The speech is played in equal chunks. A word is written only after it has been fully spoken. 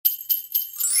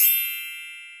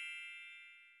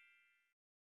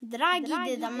Dragi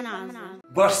Deda Mraz,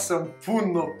 baš sam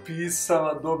puno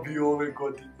pisama dobio ove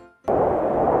godine.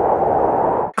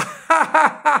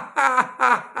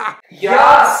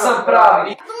 Ja sam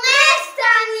pravi!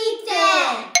 Prestanite!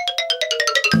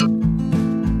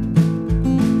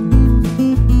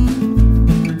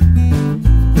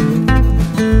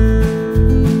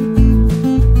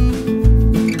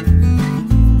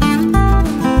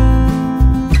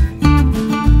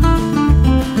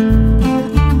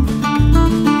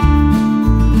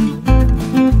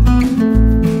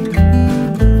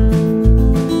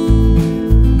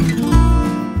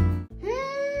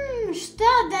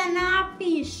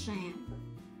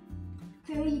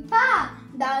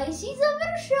 Da li si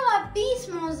završila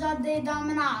pismo za Deda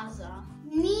Mraza?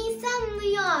 Nisam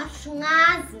još,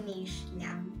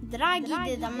 razmišljam. Dragi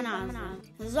Deda Mraz,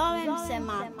 zovem se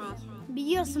Mati.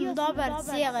 Bio sam dobar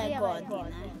cijele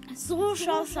godine.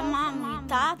 Slušao sam mamu i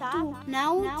tatu,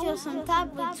 naučio sam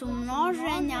tablicu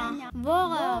množenja,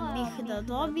 voleo bih da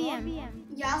dobijem.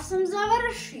 Ja sam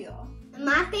završio.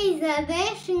 Matej,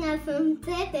 završila sam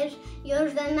crtež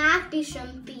još da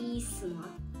napišem pismo.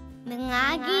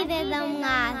 Dragi Deda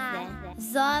Mraze,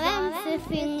 zovem se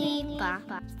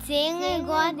Filipa. Cijele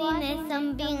godine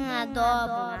sam bila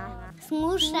dobra.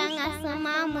 Slušala sam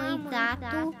mamu i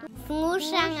tatu,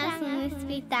 slušala sam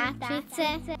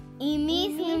ispitačice i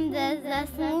mislim da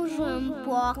zaslužujem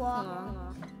poklon.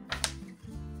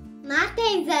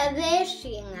 Matej,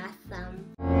 završila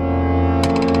sam.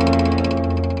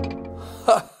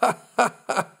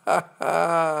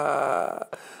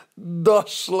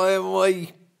 Došlo je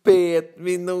mojih 5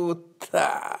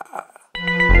 minuta.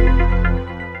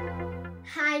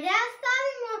 Hajde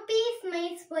ostavimo pisma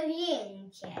ispod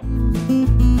jenke.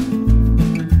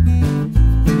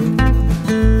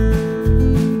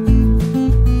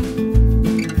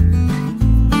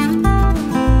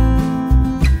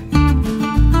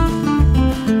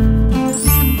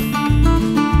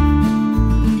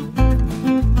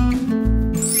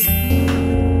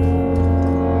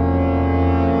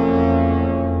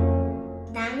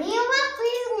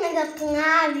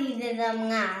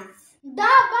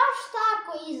 Da, baš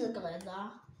tako izgleda.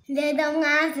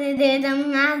 Deda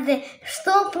Mraze,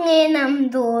 što pre nam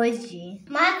dođi.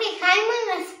 Mati, hajmo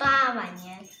na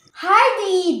spavanje. Hajde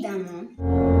idemo.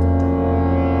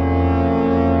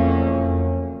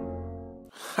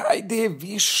 Hajde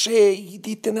više,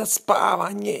 idite na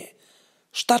spavanje.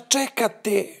 Šta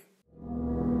čekate?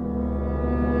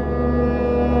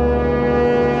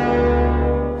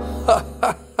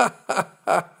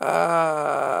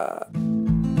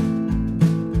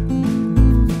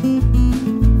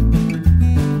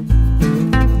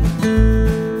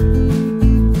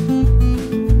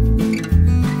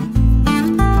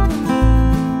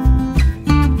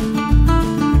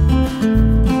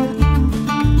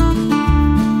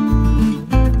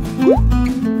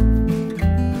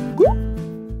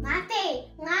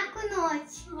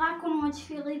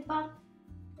 Filipa.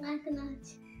 Laku noć.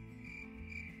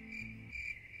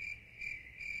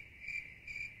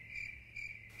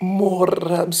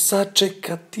 Moram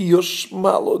sačekati još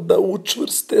malo da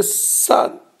učvrste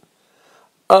san,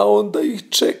 a onda ih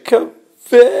čeka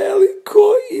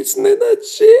veliko iznenađenje.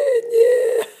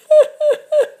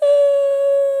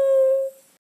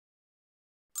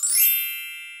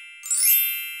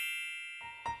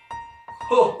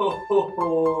 Ho, ho, ho,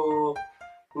 ho.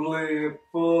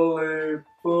 Lepo,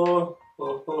 lepo,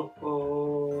 ho, ho, ho.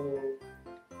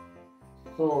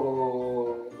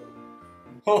 Ho.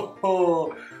 Ho, ho.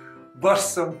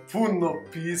 Baš sam puno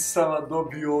pisama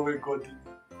dobio ove godine.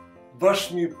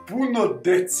 Baš mi je puno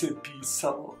dece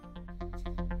pisalo.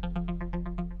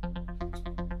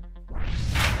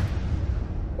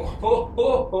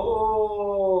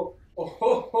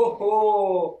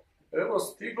 Evo,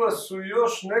 stigla su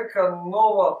još neka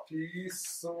nova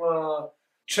pisma.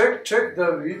 Ček da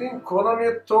vidim ko nam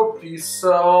je to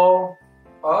pisao.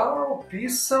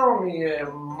 Pisao mi je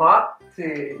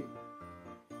Matej.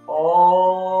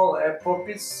 Lepo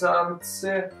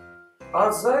pisance.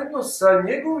 A zajedno sa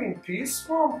njegovim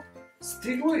pismom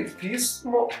stiglo je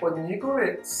pismo od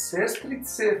njegove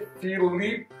sestrice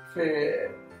Filipe.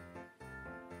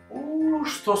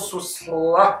 Što su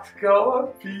slatka ova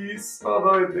pisma od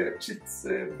ove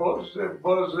dečice. Bože,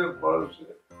 bože,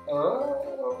 bože.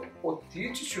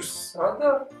 Otići ću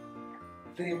sada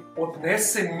da im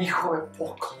odnesem njihove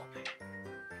poklone.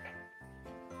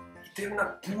 Idem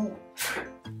na put.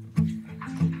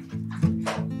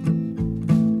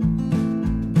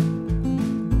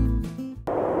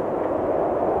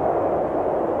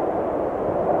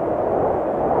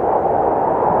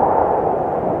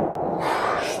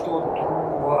 Što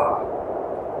duva.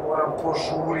 Moram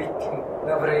požuriti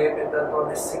na vreme da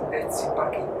donesem deci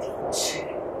paketiće.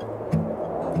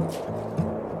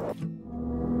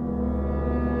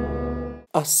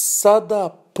 A sada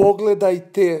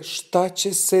pogledajte šta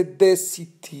će se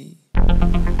desiti.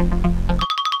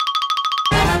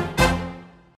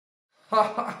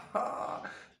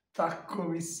 Tako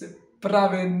mi se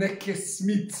prave neke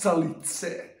smicalice.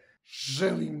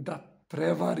 Želim da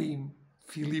prevarim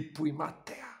Filipu i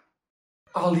Mateja.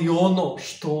 Ali ono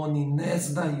što oni ne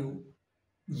znaju,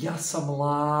 ja sam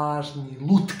lažni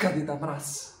lutka Deda Mraz.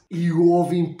 I u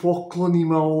ovim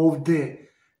poklonima ovde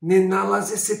ne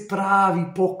nalaze se pravi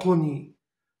pokloni.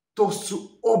 To su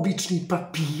obični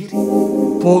papiri.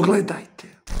 Pogledajte.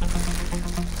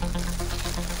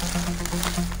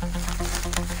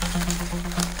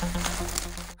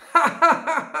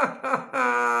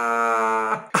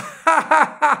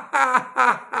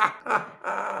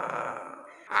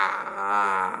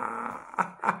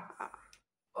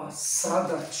 A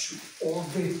sada ću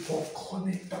ove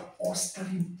poklone da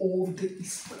ostavim ovde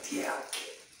ispod jelke.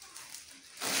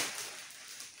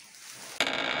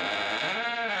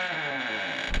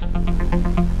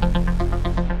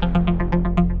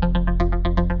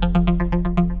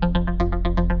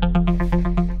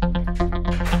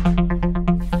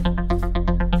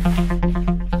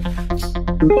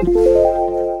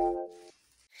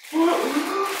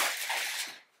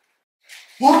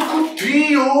 Otkud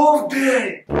ti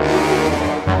ovde?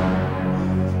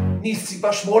 Nisi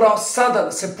baš morao sada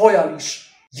da se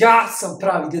pojaviš. Ja sam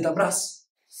pravi Deda Mraz.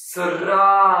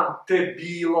 Sram te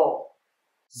bilo.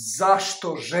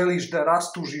 Zašto želiš da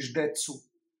rastužiš decu?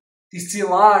 Ti si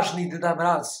lažni Deda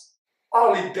Mraz.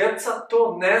 Ali deca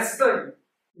to ne znaju.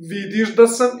 Vidiš da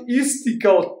sam isti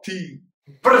kao ti.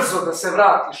 Brzo da se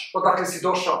vratiš odakle si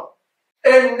došao.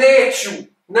 Neću,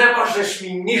 ne možeš mi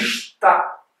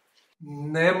ništa.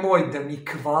 Nemoj da mi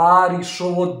kvariš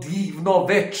ovo divno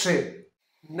veče.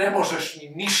 Ne možeš mi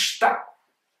ništa.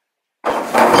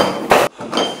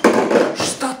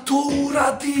 Šta to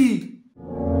uradi?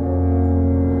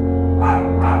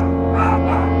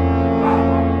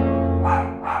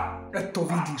 Eto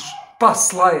vidiš,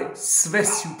 pasla je, sve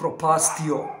si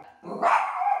upropastio.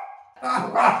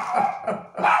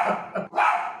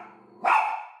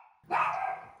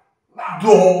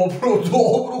 Dobro,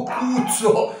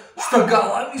 kuco. Šta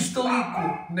galamiš toliko?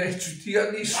 Neću ti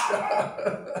ja ništa.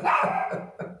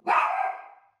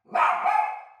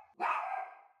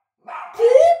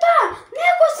 Filipa,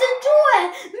 neko se čuje!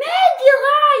 Medi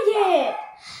laje!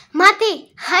 Mati,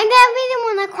 hajde da vidimo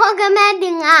na koga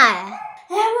Medi laje.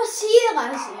 Evo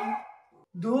silazi.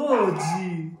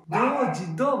 Dođi,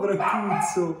 dobra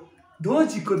kuco.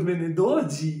 Dođi kod mene,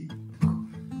 dođi.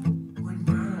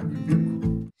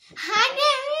 Hajde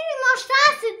da vidimo šta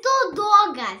se to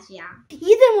događa.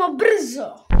 Idemo brzo.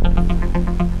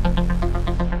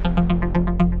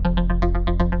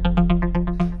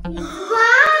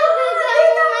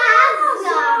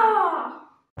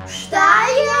 Šta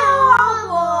je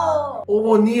ovo?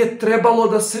 Ovo nije trebalo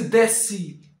da se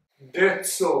desi.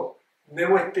 Deco,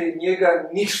 nemojte njega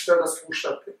ništa da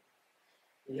slušate.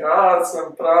 Ja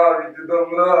sam pravi Deda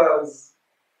Mraz.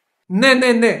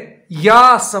 Ne,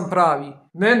 ja sam pravi.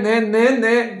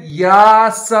 Ne,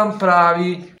 ja sam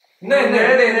pravi.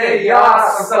 Ne, ja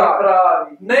sam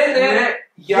pravi.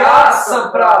 Ne, ja sam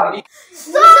pravi.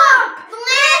 Stop!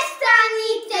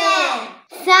 Prestanite!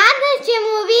 Sada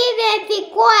ćemo vidjeti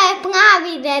ko je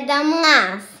pravi Deda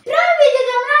Mraz. Pravi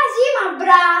Deda Mraz ima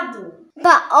bradu.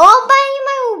 Pa oba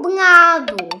imaju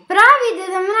bradu. Pravi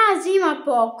Deda Mraz ima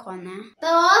poklone. Pa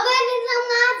oba Deda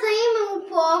Mraza imaju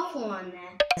poklone.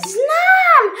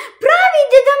 Znam! Pravi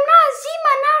Deda Mraz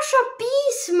ima naša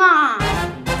pisma.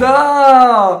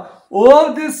 Da,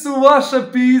 ovdje su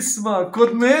vaša pisma.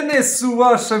 Kod mene su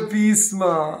vaša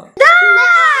pisma. Da,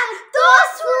 to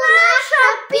su naša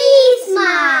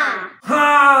pisma.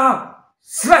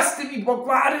 Sve ste mi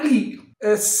pokvarili.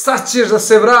 Sad ćeš da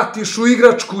se vratiš u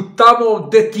igračku tamo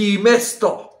gde ti je i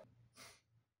mesto.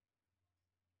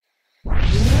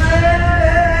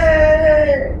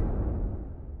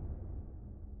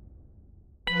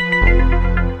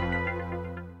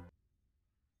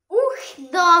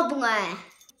 Dobro je.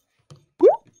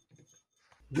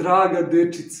 Draga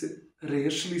dečice,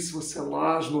 rešili smo se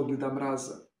lažnog Deda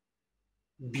Mraza.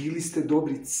 Bili ste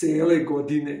dobri cele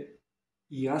godine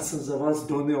i ja sam za vas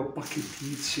doneo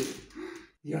paketiće.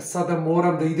 Ja sada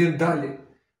moram da idem dalje.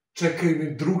 Čekaju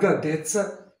me druga deca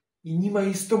i njima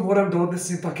isto moram da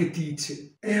odnesem paketiće.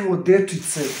 Evo,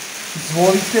 dečice,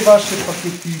 izvolite vaše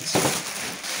paketiće.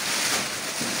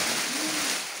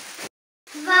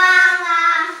 Hvala.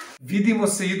 Vidimo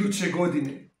se iduće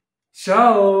godine.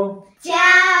 Ćao!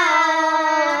 Ćao.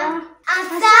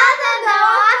 sada da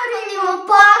otvorimo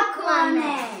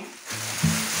poklone.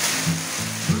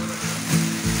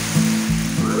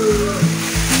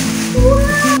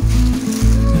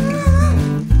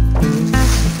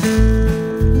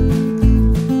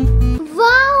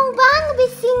 Vau, Bambi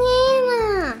si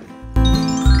njena.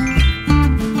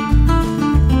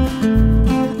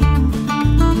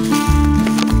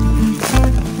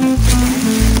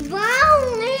 Vau,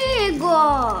 nego.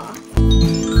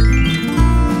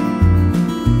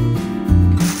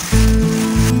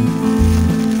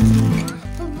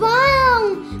 Vau,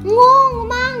 mog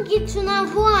magična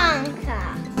Blanka.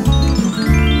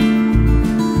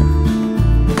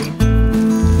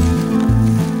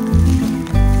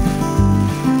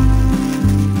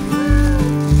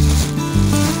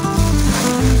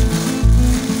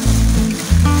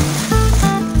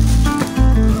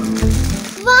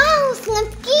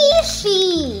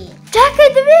 Čekaj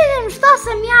da vidim šta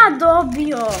sam ja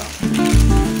dobio.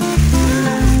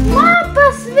 Mapa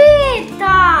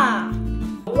svijeta.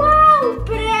 Wow,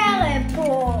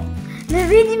 prelepo. Da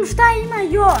vidim šta ima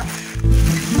još.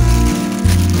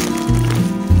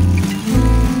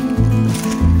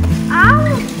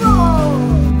 Auto.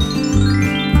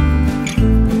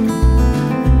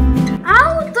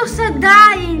 Auto sa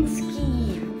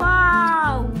daljinskim.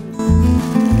 Wow.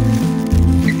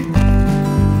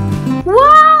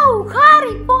 Wow,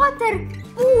 Harry Potter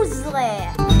puzle!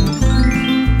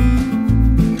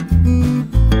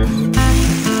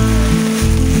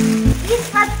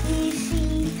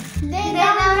 Ispatiši! Deda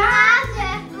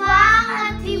Mraze,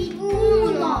 hvala ti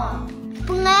puno!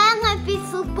 Plenepi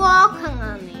su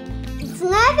pokloni.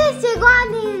 Sljedeće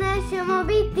godine ćemo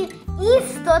biti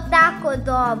isto tako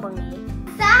dobri.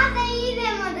 Sada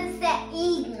idemo da se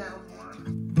igramo.